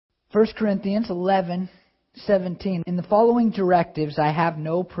1 Corinthians 11:17. In the following directives I have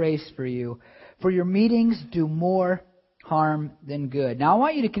no praise for you, for your meetings do more harm than good. Now I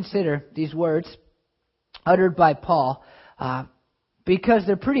want you to consider these words uttered by Paul because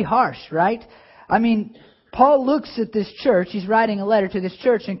they're pretty harsh, right? I mean, Paul looks at this church, he's writing a letter to this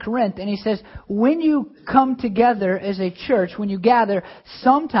church in Corinth, and he says, when you come together as a church, when you gather,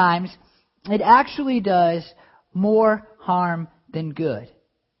 sometimes it actually does more harm than good.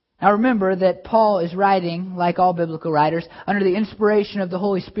 Now remember that Paul is writing, like all biblical writers, under the inspiration of the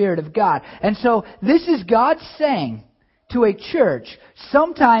Holy Spirit of God. And so this is God saying to a church,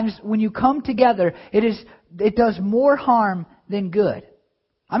 sometimes when you come together, it does more harm than good.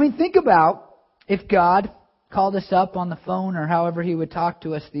 I mean, think about if God called us up on the phone or however He would talk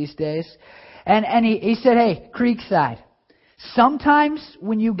to us these days, and he said, hey, Creekside, sometimes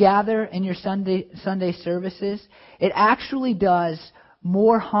when you gather in your Sunday services, it actually does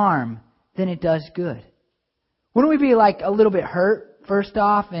more harm than it does good. Wouldn't we be like a little bit hurt, first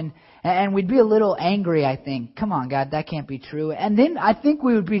off, and we'd be a little angry, I think. Come on, God, that can't be true. And then I think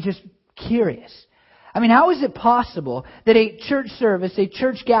we would be just curious. I mean, how is it possible that a church service, a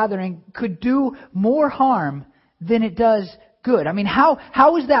church gathering, could do more harm than it does good? I mean,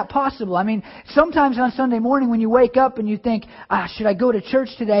 how is that possible? I mean, sometimes on Sunday morning when you wake up and you think, should I go to church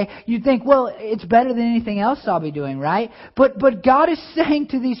today? You think, well, it's better than anything else I'll be doing, right? But God is saying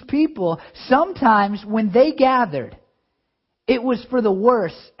to these people, sometimes when they gathered, it was for the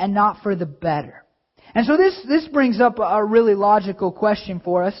worse and not for the better. And so this brings up a really logical question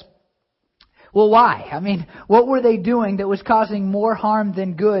for us. Well, why? I mean, what were they doing that was causing more harm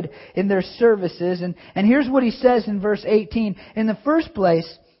than good in their services? And here's what he says in verse 18. In the first place,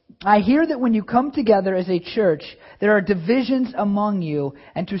 I hear that when you come together as a church, there are divisions among you,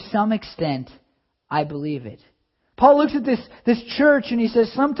 and to some extent, I believe it. Paul looks at this church and he says,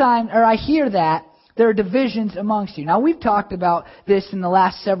 I hear that there are divisions amongst you. Now, we've talked about this in the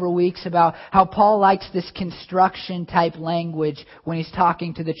last several weeks about how Paul likes this construction type language when he's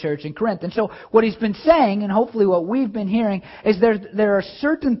talking to the church in Corinth. And so what he's been saying, and hopefully what we've been hearing, is there are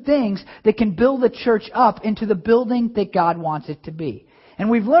certain things that can build the church up into the building that God wants it to be. And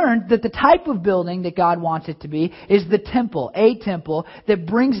we've learned that the type of building that God wants it to be is the temple, a temple that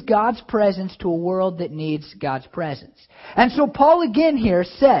brings God's presence to a world that needs God's presence. And so Paul again here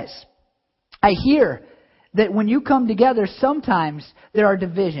says, I hear that when you come together, sometimes there are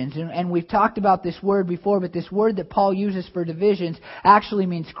divisions. And we've talked about this word before, but this word that Paul uses for divisions actually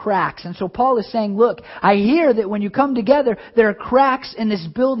means cracks. And so Paul is saying, look, I hear that when you come together, there are cracks in this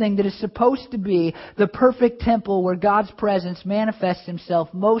building that is supposed to be the perfect temple where God's presence manifests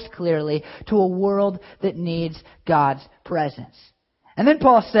Himself most clearly to a world that needs God's presence. And then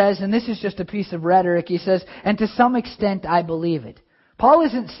Paul says, and this is just a piece of rhetoric, he says, and to some extent I believe it. Paul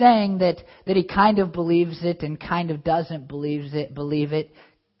isn't saying that he kind of believes it and kind of doesn't believe it.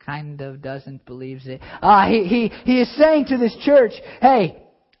 Kind of doesn't believe it. He is saying to this church, hey,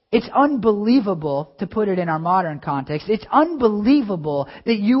 it's unbelievable, to put it in our modern context, it's unbelievable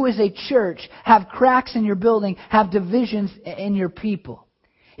that you as a church have cracks in your building, have divisions in your people.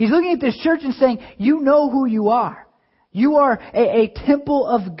 He's looking at this church and saying, you know who you are. You are a temple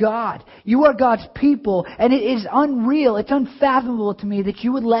of God. You are God's people. And it is unreal, it's unfathomable to me that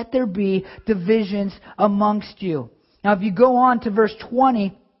you would let there be divisions amongst you. Now, if you go on to verse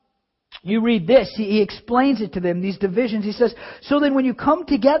 20, you read this. He explains it to them, these divisions. He says, so then when you come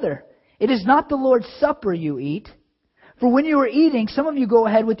together, it is not the Lord's Supper you eat. For when you are eating, some of you go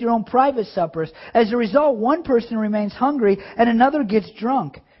ahead with your own private suppers. As a result, one person remains hungry and another gets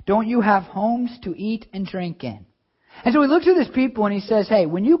drunk. Don't you have homes to eat and drink in? And so he looks at his people and he says, hey,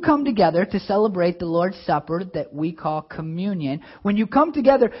 when you come together to celebrate the Lord's Supper that we call communion, when you come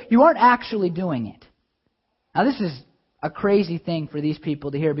together, you aren't actually doing it. Now this is a crazy thing for these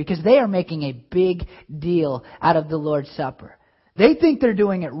people to hear because they are making a big deal out of the Lord's Supper. They think they're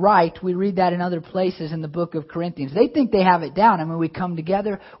doing it right. We read that in other places in the book of Corinthians. They think they have it down. And when we come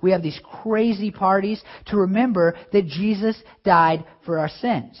together, we have these crazy parties to remember that Jesus died for our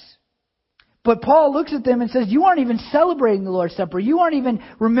sins. But Paul looks at them and says, you aren't even celebrating the Lord's Supper. You aren't even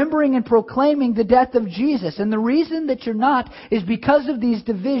remembering and proclaiming the death of Jesus. And the reason that you're not is because of these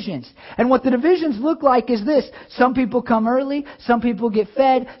divisions. And what the divisions look like is this. Some people come early, some people get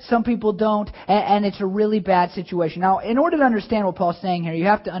fed, some people don't, and it's a really bad situation. Now, in order to understand what Paul's saying here, you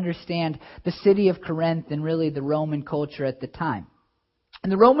have to understand the city of Corinth and really the Roman culture at the time. In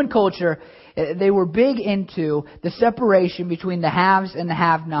the Roman culture, they were big into the separation between the haves and the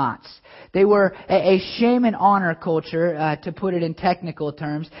have-nots. They were a shame and honor culture, to put it in technical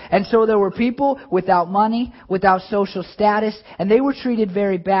terms. And so there were people without money, without social status, and they were treated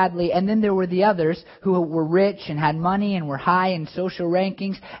very badly. And then there were the others who were rich and had money and were high in social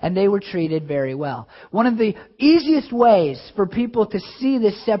rankings, and they were treated very well. One of the easiest ways for people to see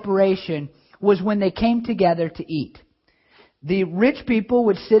this separation was when they came together to eat. The rich people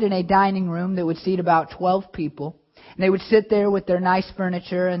would sit in a dining room that would seat about 12 people. And they would sit there with their nice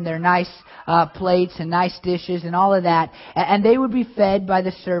furniture and their nice plates and nice dishes and all of that. And they would be fed by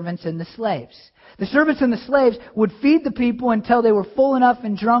the servants and the slaves. The servants and the slaves would feed the people until they were full enough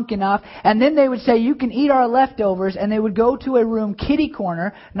and drunk enough. And then they would say, you can eat our leftovers. And they would go to a room, kitty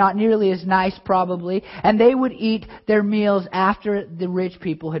corner, not nearly as nice probably. And they would eat their meals after the rich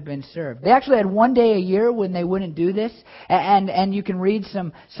people had been served. They actually had one day a year when they wouldn't do this. And you can read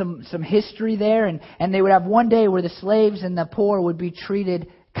some history there. And they would have one day where the slaves and the poor would be treated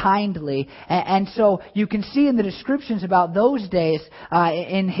kindly. And so you can see in the descriptions about those days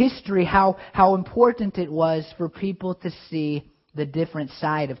in history how important it was for people to see the different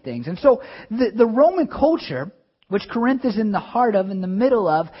side of things. And so the Roman culture, which Corinth is in the heart of, in the middle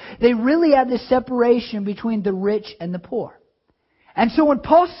of, they really had this separation between the rich and the poor. And so when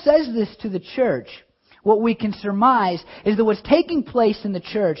Paul says this to the church, what we can surmise is that what's taking place in the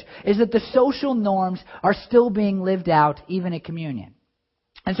church is that the social norms are still being lived out even at communion.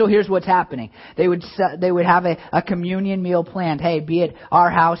 And so here's what's happening. They would have a communion meal planned. Hey, be at our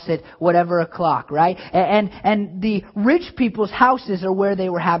house at whatever o'clock, right? And the rich people's houses are where they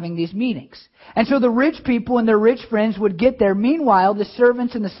were having these meetings. And so the rich people and their rich friends would get there. Meanwhile, the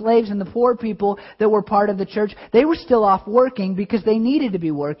servants and the slaves and the poor people that were part of the church, they were still off working because they needed to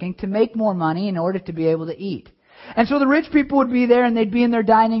be working to make more money in order to be able to eat. And so the rich people would be there and they'd be in their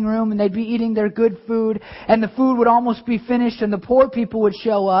dining room and they'd be eating their good food and the food would almost be finished and the poor people would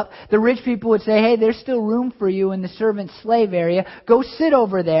show up. The rich people would say, hey, there's still room for you in the servant-slave area. Go sit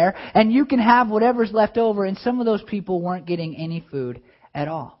over there and you can have whatever's left over. And some of those people weren't getting any food at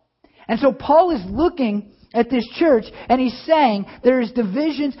all. And so Paul is looking at this church and he's saying there is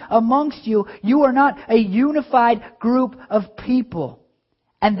divisions amongst you. You are not a unified group of people.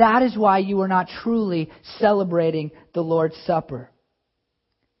 And that is why you are not truly celebrating the Lord's Supper.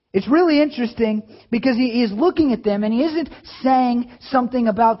 It's really interesting because he is looking at them and he isn't saying something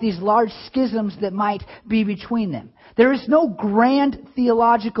about these large schisms that might be between them. There is no grand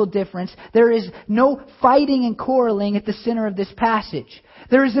theological difference. There is no fighting and quarreling at the center of this passage.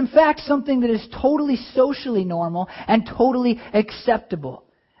 There is in fact something that is totally socially normal and totally acceptable.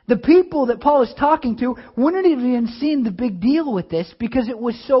 The people that Paul is talking to wouldn't have even seen the big deal with this because it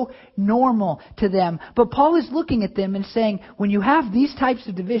was so normal to them. But Paul is looking at them and saying, when you have these types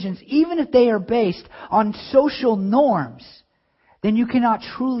of divisions, even if they are based on social norms, then you cannot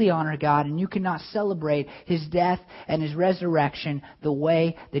truly honor God and you cannot celebrate His death and His resurrection the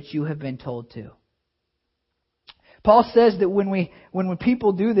way that you have been told to. Paul says that when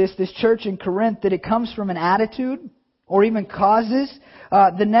people do this church in Corinth, that it comes from an attitude or even causes.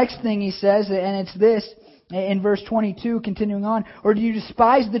 The next thing he says, and it's this, in verse 22, continuing on, or do you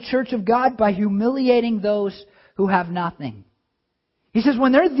despise the church of God by humiliating those who have nothing? He says,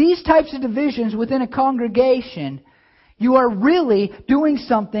 when there are these types of divisions within a congregation, you are really doing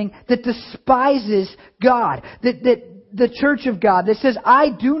something that despises God, that the church of God, that says, I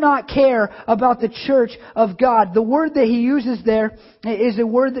do not care about the church of God. The word that he uses there is a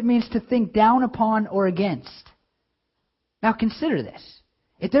word that means to think down upon or against. Now consider this.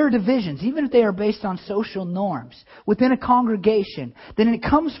 If there are divisions, even if they are based on social norms within a congregation, then it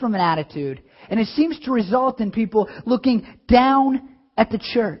comes from an attitude. And it seems to result in people looking down at the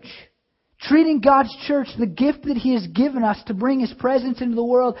church. Treating God's church, the gift that He has given us to bring His presence into the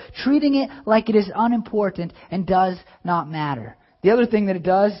world, treating it like it is unimportant and does not matter. The other thing that it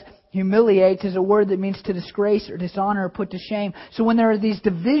does, humiliates, is a word that means to disgrace or dishonor or put to shame. So when there are these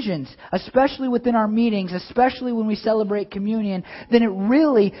divisions, especially within our meetings, especially when we celebrate communion, then it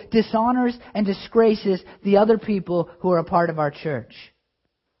really dishonors and disgraces the other people who are a part of our church.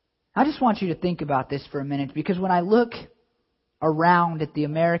 I just want you to think about this for a minute, because when I look around at the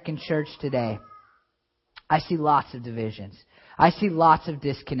American church today, I see lots of divisions. I see lots of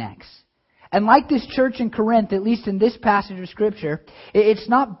disconnects. And like this church in Corinth, at least in this passage of Scripture, it's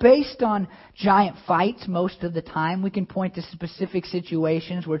not based on giant fights most of the time. We can point to specific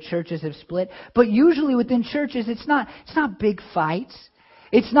situations where churches have split. But usually within churches, it's not big fights.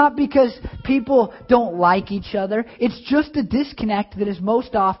 It's not because people don't like each other. It's just a disconnect that is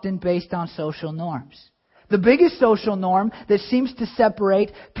most often based on social norms. The biggest social norm that seems to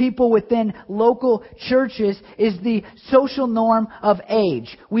separate people within local churches is the social norm of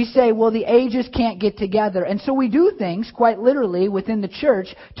age. We say, well, the ages can't get together. And so we do things, quite literally, within the church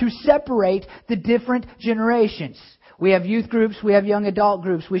to separate the different generations. We have youth groups, we have young adult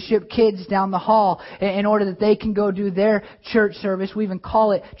groups. We ship kids down the hall in order that they can go do their church service. We even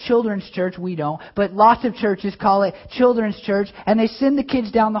call it children's church. We don't. But lots of churches call it children's church. And they send the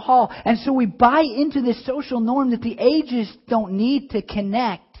kids down the hall. And so we buy into this social norm that the ages don't need to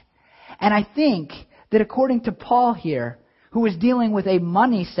connect. And I think that according to Paul here, who is dealing with a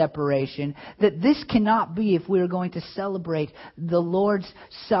money separation, that this cannot be if we are going to celebrate the Lord's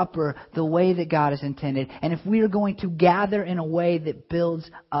Supper the way that God has intended, and if we are going to gather in a way that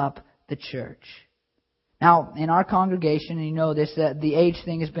builds up the church. Now, in our congregation, and you know this, the age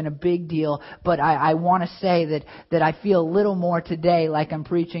thing has been a big deal, but I want to say that I feel a little more today like I'm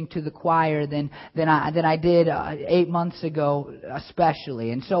preaching to the choir than I did 8 months ago,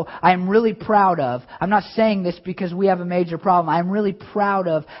 especially. And so I'm really proud of, I'm not saying this because we have a major problem, I'm really proud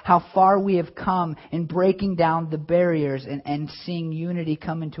of how far we have come in breaking down the barriers and seeing unity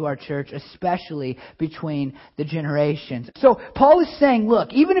come into our church, especially between the generations. So Paul is saying,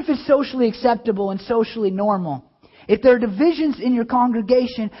 look, even if it's socially acceptable and socially normal, if there are divisions in your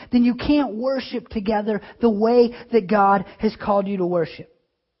congregation, then you can't worship together the way that God has called you to worship.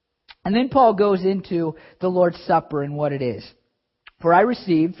 And then Paul goes into the Lord's Supper and what it is. For I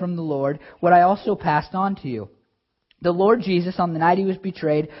received from the Lord what I also passed on to you. The Lord Jesus, on the night he was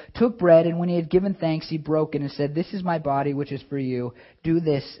betrayed, took bread, and when he had given thanks, he broke it and said, "This is my body, which is for you. Do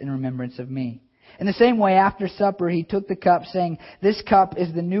this in remembrance of me." In the same way, after supper, he took the cup, saying, "This cup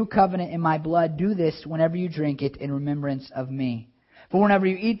is the new covenant in my blood. Do this whenever you drink it in remembrance of me. For whenever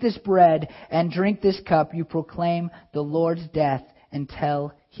you eat this bread and drink this cup, you proclaim the Lord's death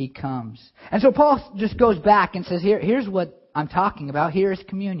until he comes." And so Paul just goes back and says, here's what I'm talking about. Here is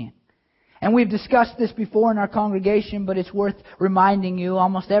communion. And we've discussed this before in our congregation, but it's worth reminding you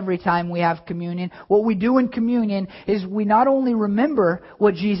almost every time we have communion. What we do in communion is we not only remember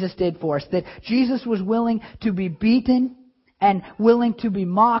what Jesus did for us, that Jesus was willing to be beaten and willing to be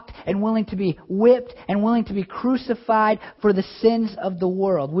mocked and willing to be whipped and willing to be crucified for the sins of the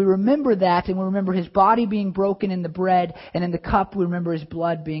world. We remember that, and we remember His body being broken in the bread, and in the cup we remember His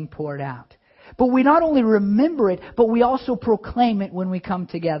blood being poured out. But we not only remember it, but we also proclaim it when we come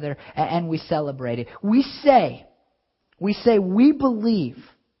together and we celebrate it. We say we believe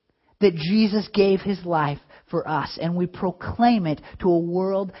that Jesus gave His life for us, and we proclaim it to a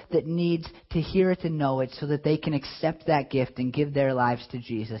world that needs to hear it and know it so that they can accept that gift and give their lives to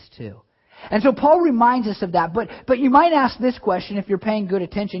Jesus too. And so Paul reminds us of that. But you might ask this question if you're paying good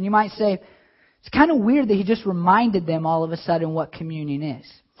attention. You might say, it's kind of weird that he just reminded them all of a sudden what communion is.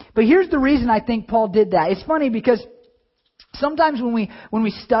 But here's the reason I think Paul did that. It's funny because sometimes when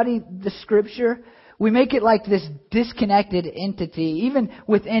we study the Scripture, we make it like this disconnected entity, even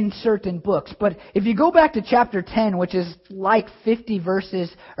within certain books. But if you go back to chapter 10, which is like 50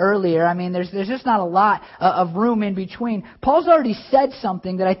 verses earlier, I mean, there's just not a lot of room in between. Paul's already said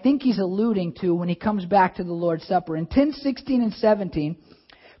something that I think he's alluding to when he comes back to the Lord's Supper. In 10, 16, and 17,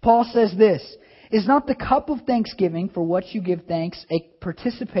 Paul says this, "Is not the cup of thanksgiving for what you give thanks a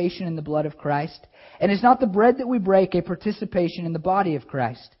participation in the blood of Christ? And is not the bread that we break a participation in the body of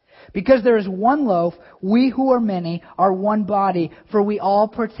Christ? Because there is one loaf, we who are many are one body, for we all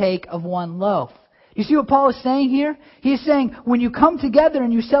partake of one loaf." You see what Paul is saying here? He is saying when you come together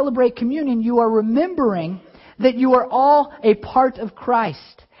and you celebrate communion, you are remembering that you are all a part of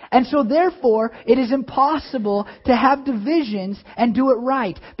Christ. And so therefore, it is impossible to have divisions and do it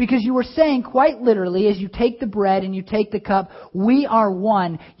right. Because you are saying quite literally, as you take the bread and you take the cup, we are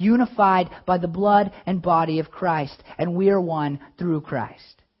one, unified by the blood and body of Christ. And we are one through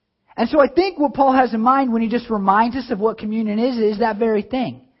Christ. And so I think what Paul has in mind when he just reminds us of what communion is that very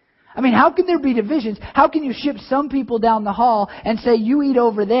thing. I mean, how can there be divisions? How can you ship some people down the hall and say, you eat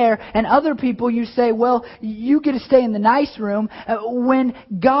over there, and other people you say, well, you get to stay in the nice room, when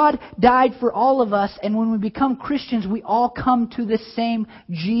God died for all of us, and when we become Christians, we all come to the same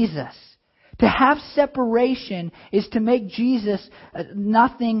Jesus. To have separation is to make Jesus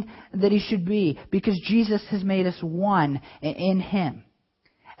nothing that He should be, because Jesus has made us one in Him.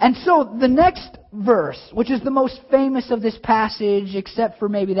 And so the next verse, which is the most famous of this passage, except for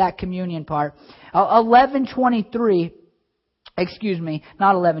maybe that communion part,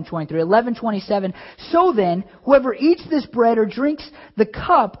 11:27. "So then, whoever eats this bread or drinks the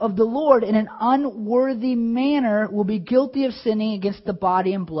cup of the Lord in an unworthy manner will be guilty of sinning against the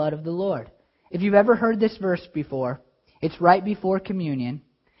body and blood of the Lord." If you've ever heard this verse before, it's right before communion.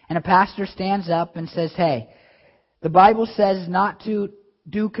 and a pastor stands up and says, hey, the Bible says not to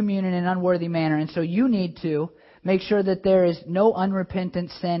do communion in an unworthy manner, and so you need to make sure that there is no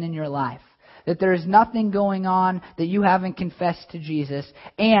unrepentant sin in your life, that there is nothing going on that you haven't confessed to Jesus,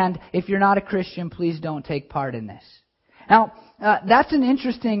 and if you're not a Christian, please don't take part in this. Now, that's an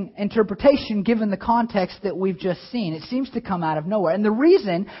interesting interpretation given the context that we've just seen. It seems to come out of nowhere. And the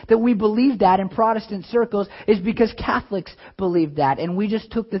reason that we believe that in Protestant circles is because Catholics believe that. And we just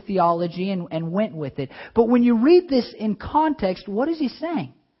took the theology and went with it. But when you read this in context, what is he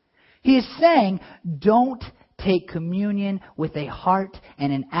saying? He is saying, don't take communion with a heart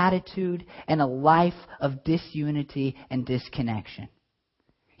and an attitude and a life of disunity and disconnection.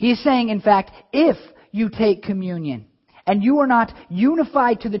 He is saying, in fact, if you take communion and you are not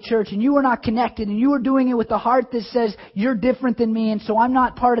unified to the church and you are not connected and you are doing it with the heart that says you're different than me and so I'm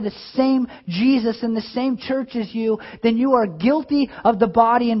not part of the same Jesus and the same church as you, then you are guilty of the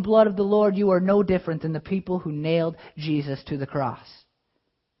body and blood of the Lord. You are no different than the people who nailed Jesus to the cross.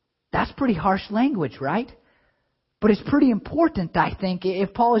 That's pretty harsh language, right? But it's pretty important, I think,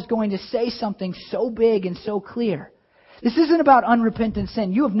 if Paul is going to say something so big and so clear. This isn't about unrepentant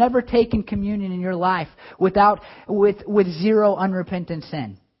sin. You have never taken communion in your life with zero unrepentant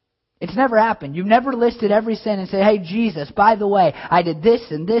sin. It's never happened. You've never listed every sin and said, hey, Jesus, by the way, I did this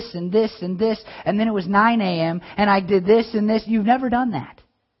and this and this and this, and then it was 9 a.m. and I did this and this. You've never done that.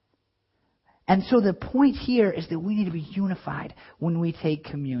 And so the point here is that we need to be unified when we take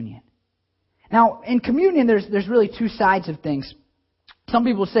communion. Now, in communion, there's really two sides of things. Some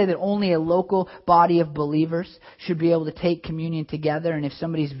people say that only a local body of believers should be able to take communion together, and if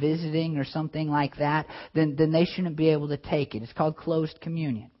somebody's visiting or something like that, then they shouldn't be able to take it. It's called closed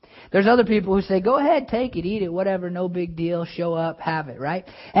communion. There's other people who say, go ahead, take it, eat it, whatever, no big deal, show up, have it, right?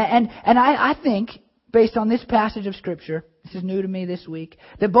 And I think, based on this passage of Scripture, this is new to me this week,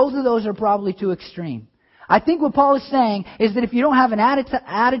 that both of those are probably too extreme. I think what Paul is saying is that if you don't have an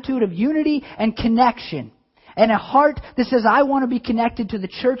attitude of unity and connection, and a heart that says, I want to be connected to the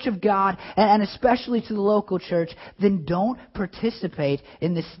church of God, and especially to the local church, then don't participate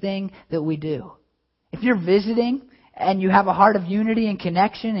in this thing that we do. If you're visiting and you have a heart of unity and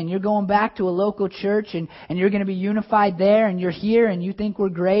connection, and you're going back to a local church, and you're going to be unified there, and you're here, and you think we're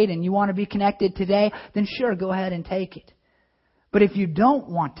great, and you want to be connected today, then sure, go ahead and take it. But if you don't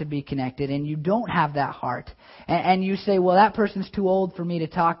want to be connected and you don't have that heart, and you say, well, that person's too old for me to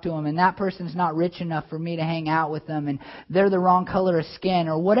talk to them, and that person's not rich enough for me to hang out with them, and they're the wrong color of skin,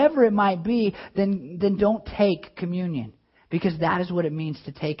 or whatever it might be, then don't take communion. Because that is what it means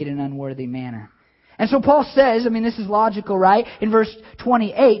to take it in an unworthy manner. And so Paul says, this is logical, right? In verse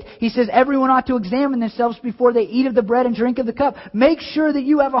 28, he says, everyone ought to examine themselves before they eat of the bread and drink of the cup. Make sure that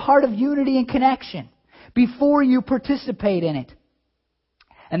you have a heart of unity and connection before you participate in it.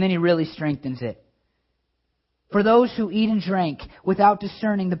 And then he really strengthens it. For those who eat and drink without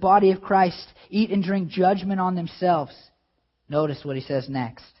discerning the body of Christ, eat and drink judgment on themselves. Notice what he says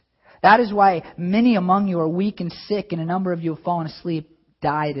next. That is why many among you are weak and sick, and a number of you have fallen asleep.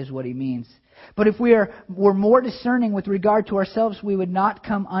 Died is what he means. But if were more discerning with regard to ourselves, we would not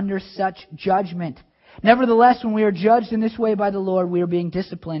come under such judgment. Nevertheless, when we are judged in this way by the Lord, we are being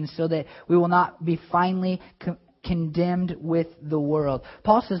disciplined so that we will not be finally condemned with the world.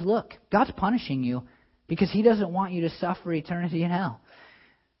 Paul says, look, God's punishing you because He doesn't want you to suffer eternity in hell.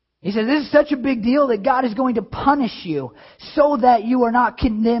 He says, this is such a big deal that God is going to punish you so that you are not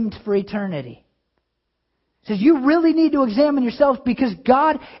condemned for eternity. He says, you really need to examine yourselves because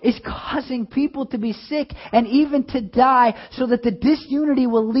God is causing people to be sick and even to die so that the disunity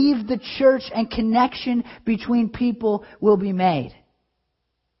will leave the church and connection between people will be made.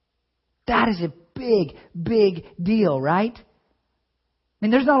 That is a big deal, right?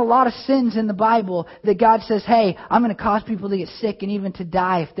 There's not a lot of sins in the Bible that God says, hey, I'm going to cause people to get sick and even to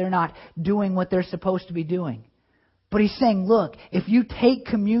die if they're not doing what they're supposed to be doing. But He's saying, look, if you take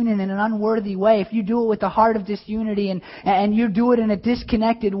communion in an unworthy way, if you do it with a heart of disunity and you do it in a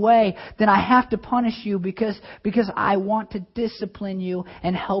disconnected way, then I have to punish you because I want to discipline you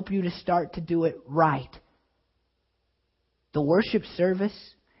and help you to start to do it right. The worship service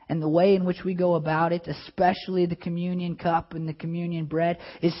and the way in which we go about it, especially the communion cup and the communion bread,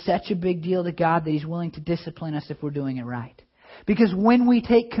 is such a big deal to God that He's willing to discipline us if we're doing it right. Because when we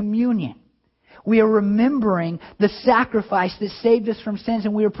take communion, we are remembering the sacrifice that saved us from sins,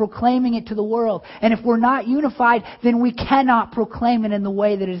 and we are proclaiming it to the world. And if we're not unified, then we cannot proclaim it in the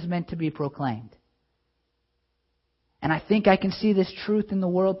way that it is meant to be proclaimed. And I think I can see this truth in the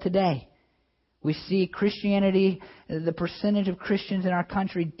world today. We see Christianity, the percentage of Christians in our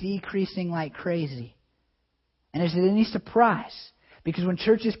country decreasing like crazy. And is it any surprise Because when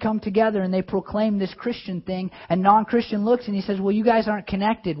churches come together and they proclaim this Christian thing, and non-Christian looks and he says, well, you guys aren't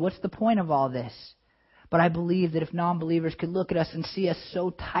connected. What's the point of all this? But I believe that if non-believers could look at us and see us so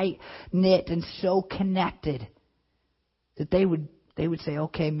tight-knit and so connected, that they would say,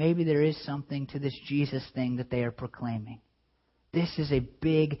 okay, maybe there is something to this Jesus thing that they are proclaiming. This is a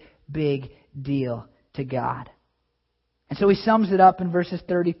big, big deal to God. And so he sums it up in verses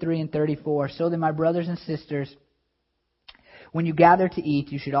 33 and 34. So then, my brothers and sisters, when you gather to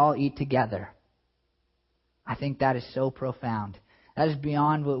eat, you should all eat together. I think that is so profound. That is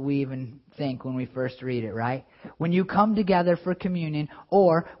beyond what we even think when we first read it, right? When you come together for communion,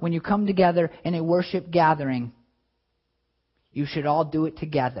 or when you come together in a worship gathering, you should all do it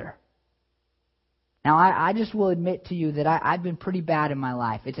together. Now, I just will admit to you that I've been pretty bad in my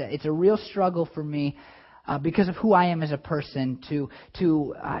life. It's a real struggle for me because of who I am as a person to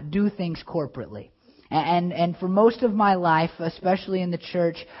do things corporately. And for most of my life, especially in the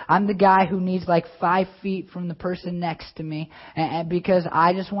church, I'm the guy who needs like 5 feet from the person next to me, and because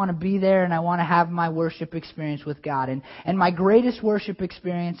I just want to be there and I want to have my worship experience with God. And my greatest worship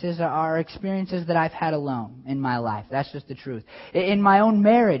experiences are experiences that I've had alone in my life. That's just the truth. In my own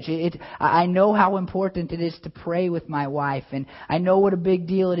marriage, I know how important it is to pray with my wife, and I know what a big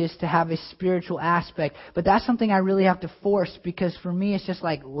deal it is to have a spiritual aspect. But that's something I really have to force, because for me it's just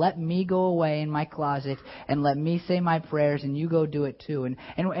like, let me go away in my closet and let me say my prayers and you go do it too.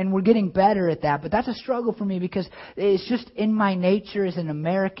 And we're getting better at that, but that's a struggle for me because it's just in my nature as an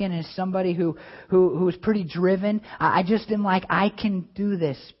American, as somebody who is pretty driven. I just am like, I can do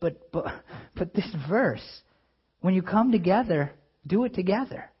this, but this verse, when you come together, do it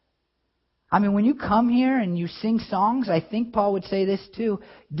together. I mean, when you come here and you sing songs, I think Paul would say this too,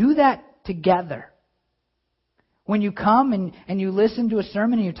 do that together. When you come and you listen to a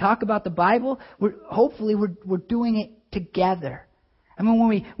sermon and you talk about the Bible, hopefully we're doing it together. I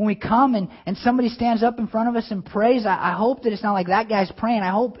mean, when we come and somebody stands up in front of us and prays, I hope that it's not like that guy's praying. I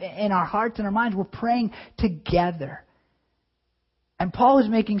hope in our hearts and our minds we're praying together. And Paul is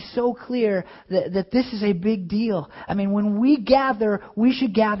making so clear that this is a big deal. I mean, when we gather, we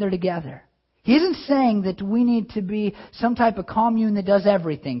should gather together. He isn't saying that we need to be some type of commune that does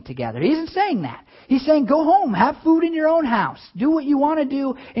everything together. He isn't saying that. He's saying go home, have food in your own house, do what you want to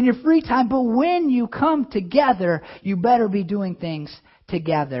do in your free time, but when you come together, you better be doing things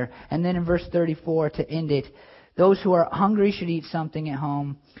together. And then in verse 34, to end it, those who are hungry should eat something at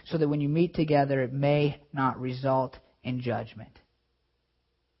home, so that when you meet together, it may not result in judgment.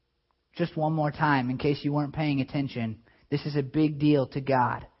 Just one more time, in case you weren't paying attention, this is a big deal to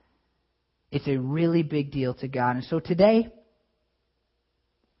God. It's a really big deal to God. And so today,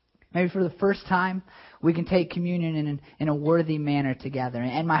 maybe for the first time, we can take communion in a worthy manner together.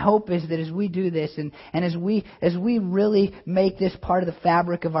 And my hope is that as we do this and as we really make this part of the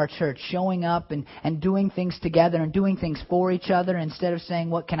fabric of our church, showing up and doing things together and doing things for each other instead of saying,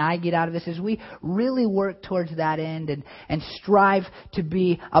 what can I get out of this? As we really work towards that end and strive to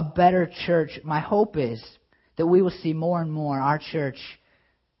be a better church, my hope is that we will see more and more our church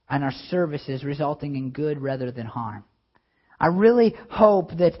and our services resulting in good rather than harm. I really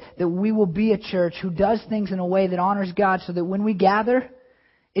hope that we will be a church who does things in a way that honors God, so that when we gather,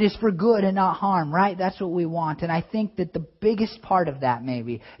 it is for good and not harm, right? That's what we want. And I think that the biggest part of that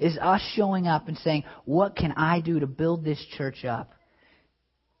maybe is us showing up and saying, what can I do to build this church up?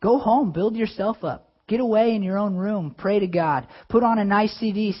 Go home, build yourself up. Get away in your own room. Pray to God. Put on a nice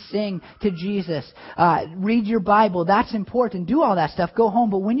CD. Sing to Jesus. Read your Bible. That's important. Do all that stuff. Go home.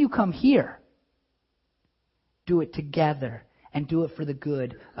 But when you come here, do it together and do it for the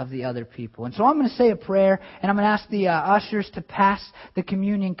good of the other people. And so I'm going to say a prayer, and I'm going to ask the ushers to pass the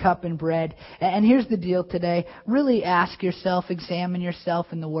communion cup and bread. And here's the deal today. Really ask yourself, examine yourself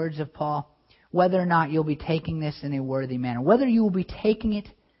in the words of Paul, whether or not you'll be taking this in a worthy manner. Whether you will be taking it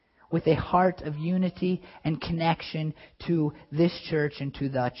with a heart of unity and connection to this church and to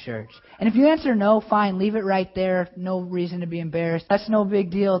the church. And if you answer no, fine, leave it right there. No reason to be embarrassed. That's no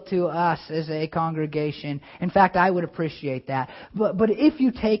big deal to us as a congregation. In fact, I would appreciate that. But if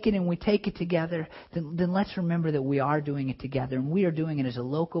you take it and we take it together, then let's remember that we are doing it together. And we are doing it as a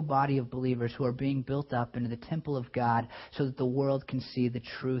local body of believers who are being built up into the temple of God so that the world can see the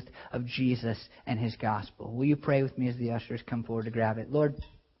truth of Jesus and His gospel. Will you pray with me as the ushers come forward to grab it? Lord,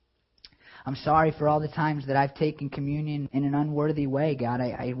 I'm sorry for all the times that I've taken communion in an unworthy way, God.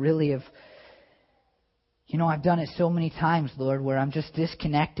 I really have, I've done it so many times, Lord, where I'm just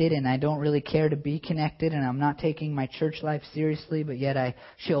disconnected and I don't really care to be connected and I'm not taking my church life seriously, but yet I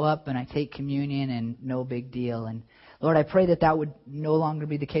show up and I take communion and no big deal. And Lord, I pray that would no longer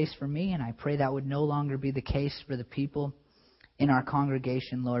be the case for me, and I pray that would no longer be the case for the people in our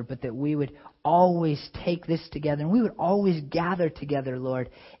congregation, Lord, but that we would always take this together and we would always gather together,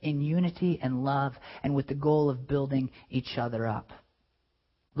 Lord, in unity and love and with the goal of building each other up.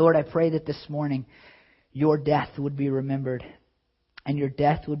 Lord, I pray that this morning your death would be remembered and your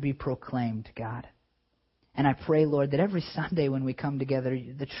death would be proclaimed, God. And I pray, Lord, that every Sunday when we come together,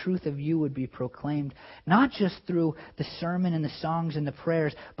 the truth of you would be proclaimed, not just through the sermon and the songs and the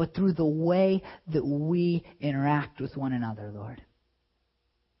prayers, but through the way that we interact with one another, Lord.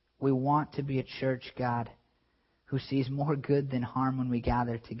 We want to be a church, God, who sees more good than harm when we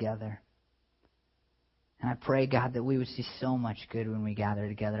gather together. And I pray, God, that we would see so much good when we gather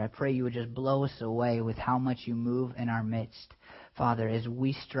together. I pray you would just blow us away with how much you move in our midst, Father, as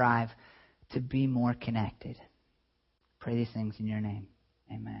we strive to be more connected. Pray these things in your name.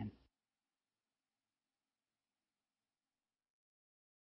 Amen.